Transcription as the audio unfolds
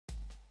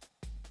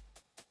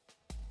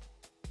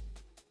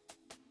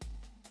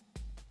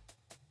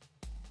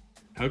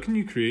How can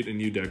you create a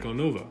new deck on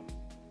Nova?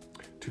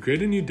 To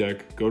create a new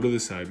deck, go to the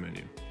side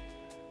menu.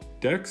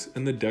 Decks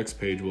and the Decks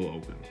page will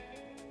open.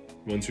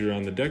 Once you're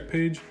on the deck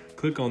page,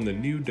 click on the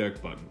New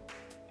Deck button.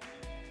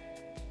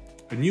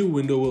 A new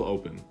window will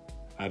open.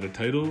 Add a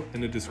title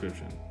and a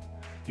description.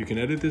 You can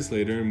edit this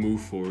later and move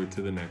forward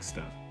to the next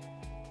step.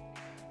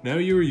 Now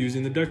you are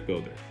using the deck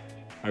builder.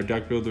 Our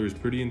deck builder is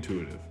pretty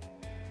intuitive.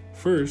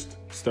 First,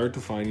 start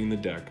defining the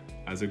deck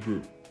as a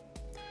group.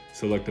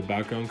 Select a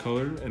background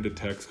color and a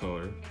text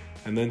color,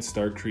 and then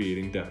start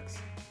creating decks.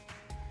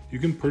 You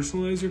can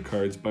personalize your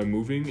cards by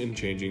moving and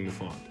changing the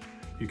font.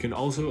 You can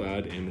also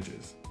add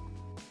images.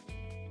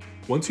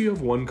 Once you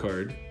have one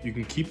card, you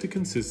can keep the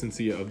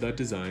consistency of that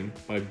design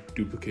by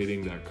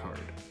duplicating that card.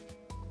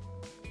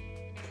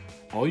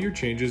 All your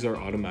changes are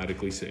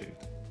automatically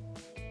saved.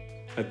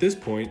 At this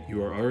point,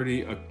 you are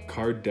already a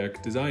card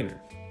deck designer.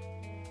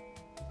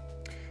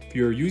 If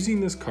you are using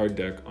this card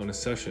deck on a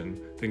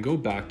session, then go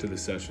back to the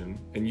session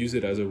and use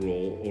it as a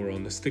roll or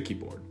on the sticky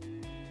board.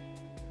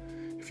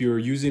 If you are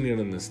using it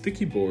on the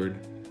sticky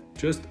board,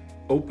 just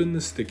open the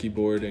sticky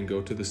board and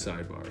go to the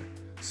sidebar.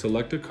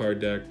 Select a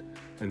card deck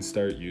and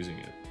start using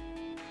it.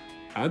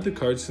 Add the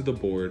cards to the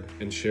board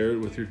and share it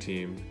with your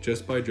team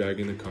just by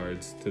dragging the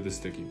cards to the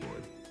sticky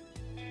board.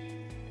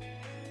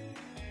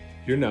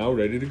 You're now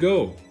ready to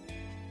go!